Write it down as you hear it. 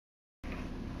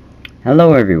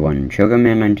Hello everyone,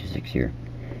 ChocoMan926 here.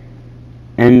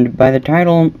 And by the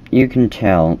title, you can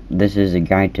tell this is a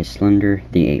guide to Slender,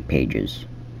 the 8 pages.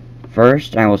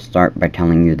 First, I will start by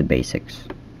telling you the basics.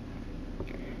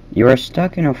 You are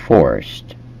stuck in a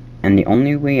forest, and the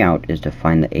only way out is to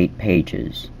find the 8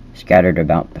 pages scattered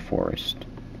about the forest.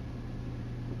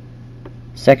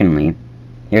 Secondly,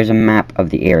 here's a map of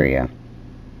the area.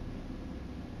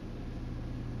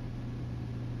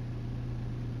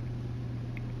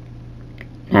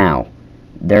 Now,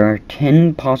 there are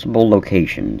 10 possible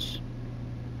locations.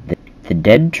 The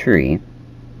dead tree,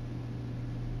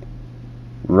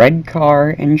 red car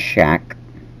and shack,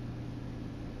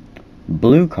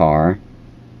 blue car,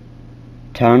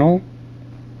 tunnel,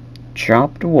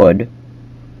 chopped wood,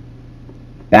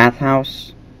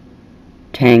 bathhouse,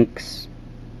 tanks,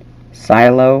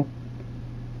 silo,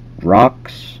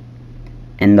 rocks,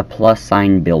 and the plus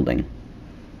sign building.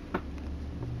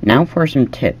 Now for some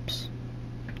tips.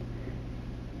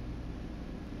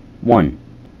 1.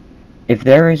 If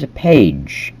there is a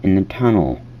page in the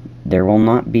tunnel, there will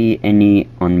not be any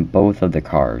on both of the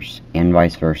cars, and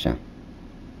vice versa.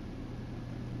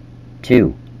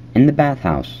 2. In the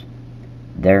bathhouse,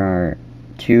 there are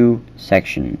 2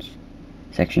 sections,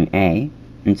 Section A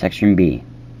and Section B.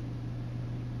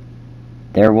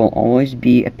 There will always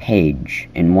be a page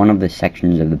in one of the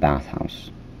sections of the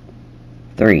bathhouse.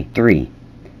 3.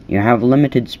 You have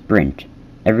limited sprint.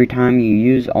 Every time you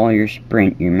use all your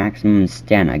sprint, your maximum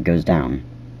stamina goes down.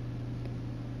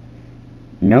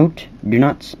 Note, do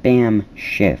not spam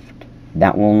shift.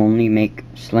 That will only make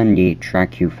Slendy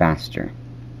track you faster.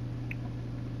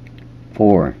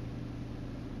 4.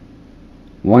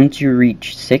 Once you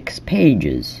reach 6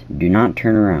 pages, do not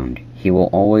turn around. He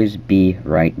will always be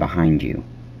right behind you.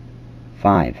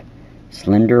 5.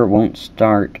 Slender won't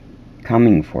start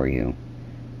coming for you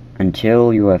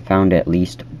until you have found at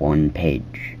least 1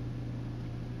 page.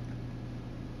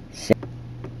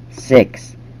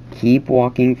 6. Keep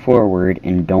walking forward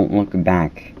and don't look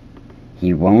back.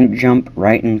 He won't jump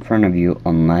right in front of you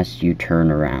unless you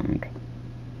turn around.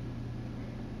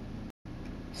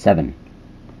 7.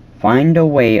 Find a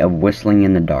way of whistling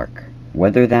in the dark,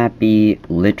 whether that be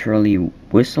literally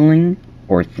whistling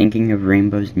or thinking of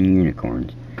rainbows and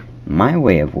unicorns. My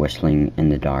way of whistling in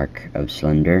the dark of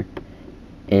Slender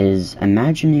is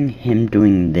imagining him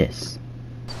doing this.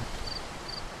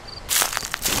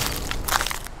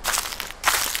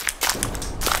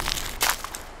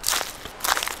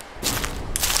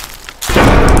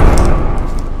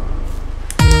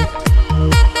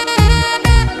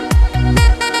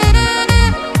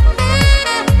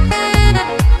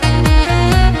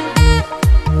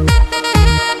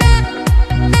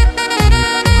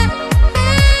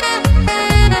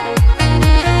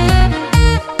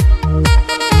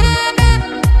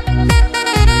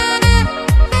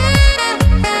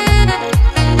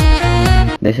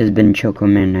 This has been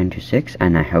ChocoMan926,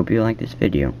 and I hope you like this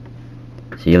video.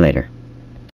 See you later.